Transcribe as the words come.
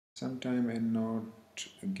Sometime Endnote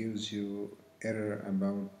gives you error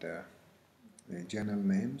about the journal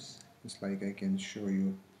names. Just like I can show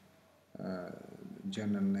you uh,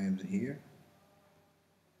 journal names here.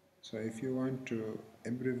 So if you want to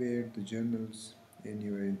abbreviate the journals in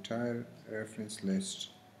your entire reference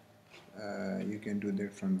list, you can do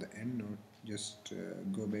that from the Endnote. Just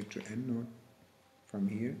go back to Endnote from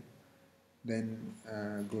here, then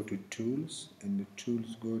go to Tools, and the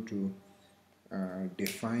Tools go to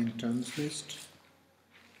Define Terms List.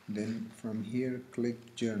 Then from here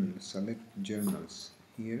click Journal, select Journals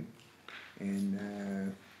here, and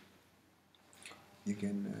you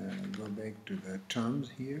can go back to the terms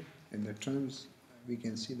here. In the terms we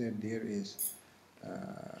can see that there is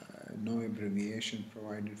no abbreviation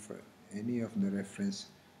provided for any of the reference,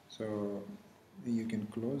 so you can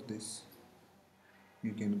close this.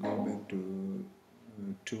 You can go back to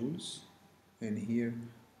tools, and here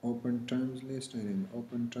open terms list, and in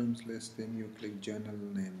open terms list then you click journal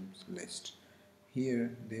names list.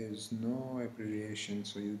 Here there is no abbreviation,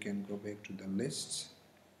 so you can go back to the lists,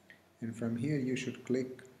 and from here you should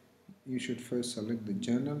first select the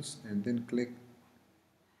journals and then click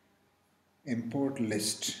import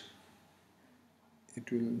list.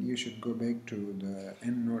 You should go back to the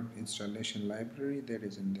Endnote installation library that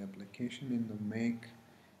is in the application, in the Mac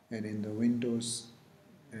and in the Windows.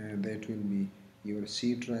 That will be your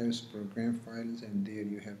C drives, program files, and there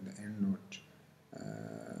you have the Endnote.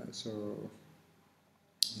 So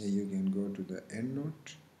you can go to the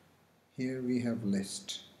Endnote. Here we have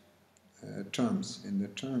list terms. In the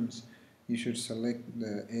terms you should select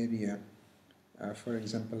the area. For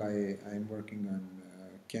example, I'm working on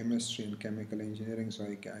chemistry and chemical engineering, so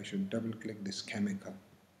I should double click this chemical.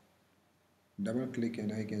 Double click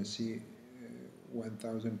and I can see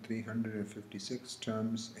 1356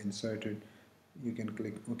 terms inserted. You can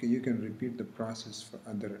click OK. You can repeat the process for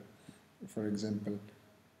for example,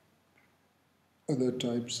 other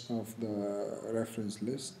types of the reference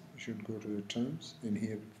list. You should go to the terms, and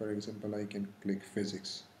here for example I can click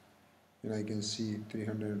physics, and I can see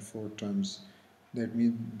 304 terms. That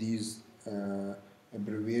means these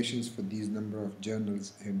abbreviations for these number of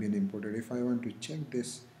journals have been imported. If I want to check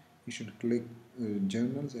this, you should click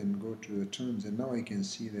journals and go to the terms, and now I can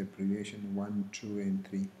see the abbreviation 1, 2 and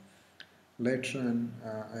 3. Later on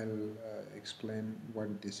I'll explain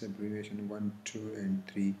what this abbreviation 1, 2 and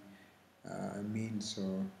 3 means.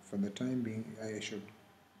 So for the time being I should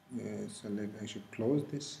I should close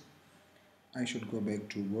this. I should go back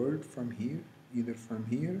to Word from here, either from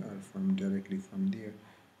here or from directly from there.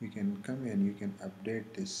 You can come and you can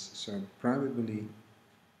update this. So probably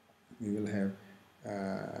we will have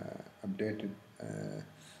updated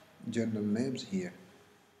journal names here.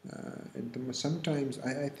 Sometimes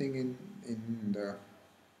I think in the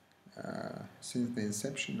since the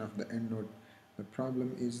inception of the Endnote, the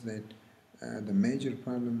problem is that the major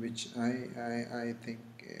problem which I think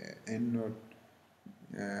Endnote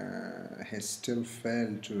has still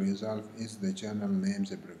failed to resolve is the journal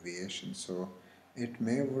names abbreviation. So it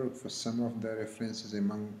may work for some of the references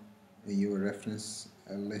among your reference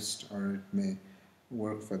list, or it may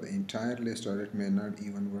work for the entire list, or it may not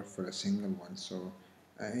even work for a single one. So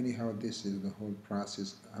anyhow, this is the whole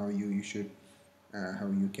process how you should how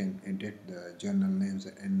you can edit the journal names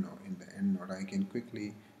in the Endnote. I can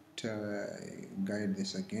quickly guide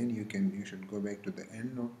this again. You should go back to the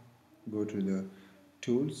Endnote, go to the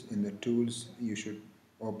tools. In the tools you should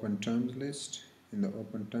open terms list. In the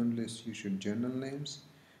open term list you should journal names.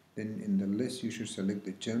 Then in the list you should select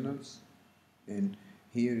the journals, and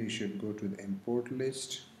here you should go to the import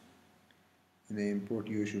list. In the import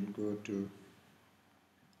you should go to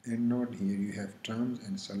Endnote. Here you have terms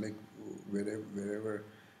and select wherever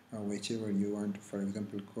whichever you want. For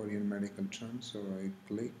example, Korean medical terms. So I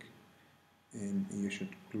click, and you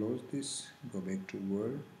should close this, go back to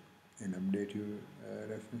Word and update your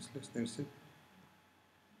reference list. That's it.